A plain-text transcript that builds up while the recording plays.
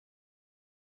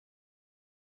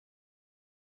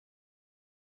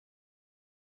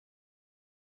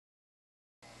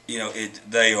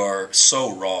They are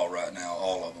so raw right now,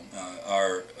 all of them.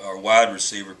 Our wide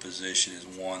receiver position is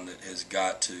one that has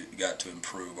got to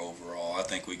improve overall. I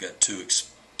think we got two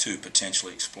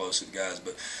potentially explosive guys,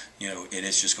 but and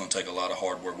it's just going to take a lot of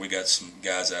hard work. We got some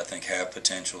guys that I think have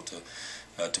potential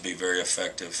to be very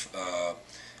effective.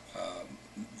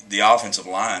 The offensive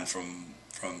line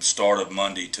from start of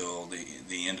Monday till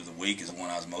the end of the week is the one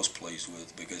I was most pleased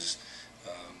with, because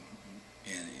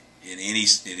in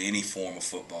any form of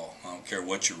football, I don't care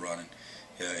what you're running,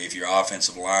 if your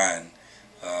offensive line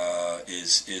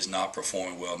is not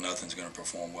performing well, nothing's going to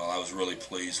perform well. I was really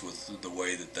pleased with the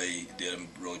way that they did. I'm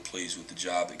really pleased with the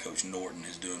job that Coach Norton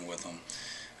is doing with them.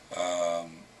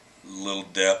 Little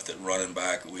depth at running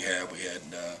back we had.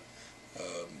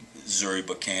 Zuri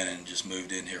Buchanan just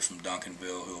moved in here from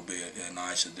Duncanville, who will be a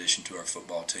nice addition to our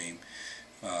football team.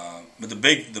 But the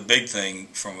big thing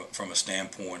from a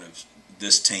standpoint of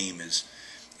this team is,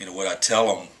 what I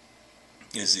tell them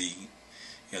is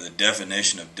the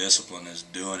definition of discipline is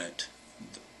doing it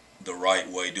the right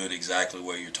way, doing it exactly the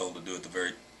way you're told to do it the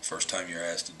very first time you're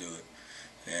asked to do it.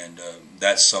 And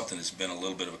that's something that's been a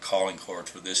little bit of a calling card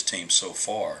for this team so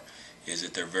far, is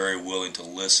that they're very willing to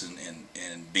listen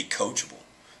and be coachable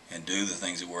and do the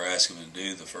things that we're asking them to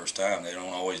do the first time. They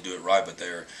don't always do it right, but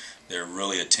they're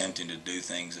really attempting to do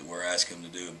things that we're asking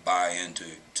them to do and buy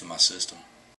into my system.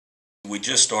 We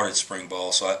just started spring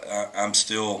ball, so I'm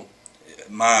still,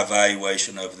 my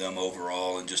evaluation of them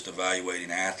overall and just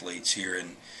evaluating athletes here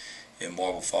in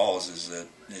Marble Falls is that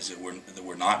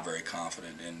we're not very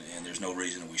confident, and there's no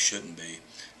reason that we shouldn't be.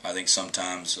 I think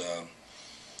sometimes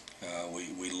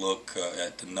we look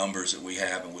at the numbers that we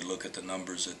have, and we look at the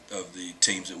numbers of the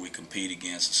teams that we compete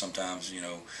against, and sometimes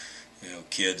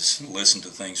kids listen to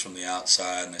things from the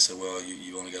outside and they say, well,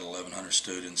 you only got 1,100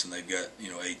 students and they've got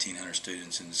 1,800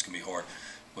 students and it's gonna be hard.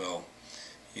 Well,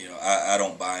 I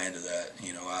don't buy into that.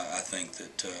 I think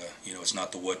that it's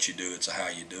not the what you do, it's the how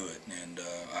you do it. And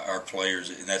our players,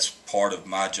 and that's part of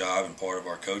my job and part of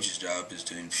our coach's job, is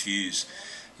to infuse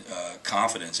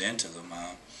confidence into them.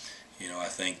 I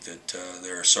think that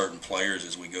there are certain players,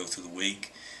 as we go through the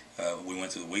week, we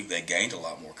went through the week, they gained a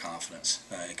lot more confidence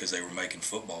because they were making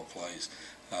football plays.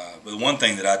 But one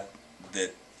thing that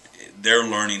they're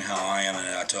learning how I am,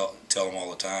 and I tell them all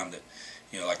the time that,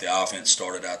 like the offense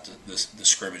started out the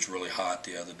scrimmage really hot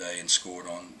the other day and scored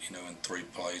on, in 3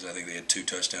 plays. I think they had 2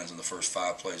 touchdowns in the first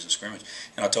 5 plays of scrimmage.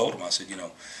 And I told them, I said,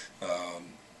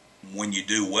 when you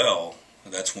do well,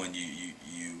 that's when you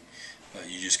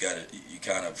just got to, you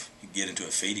kind of get into a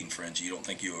feeding frenzy. You don't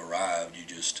think you arrived. You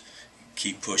just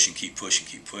keep pushing, keep pushing,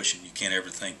 keep pushing. You can't ever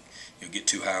think get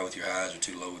too high with your highs or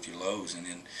too low with your lows. And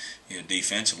then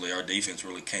defensively, our defense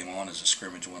really came on as the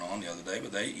scrimmage went on the other day.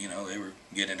 But they were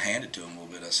getting handed to them a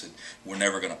little bit. I said, we're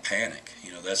never going to panic.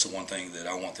 That's the one thing that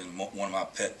I want them. One of my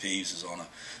pet peeves is on a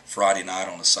Friday night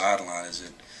on the sideline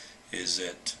is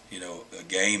that a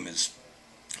game is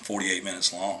 48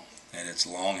 minutes long. And it's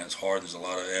long and it's hard. There's a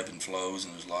lot of ebb and flows,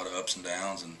 and there's a lot of ups and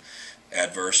downs and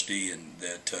adversity, and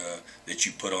that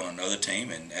you put on another team,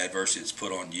 and adversity that's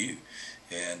put on you.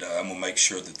 And I'm gonna make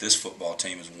sure that this football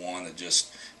team is one that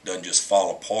just doesn't just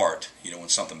fall apart. When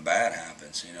something bad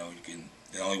happens.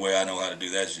 The only way I know how to do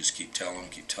that is just keep telling them,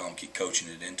 keep coaching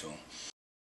it into them.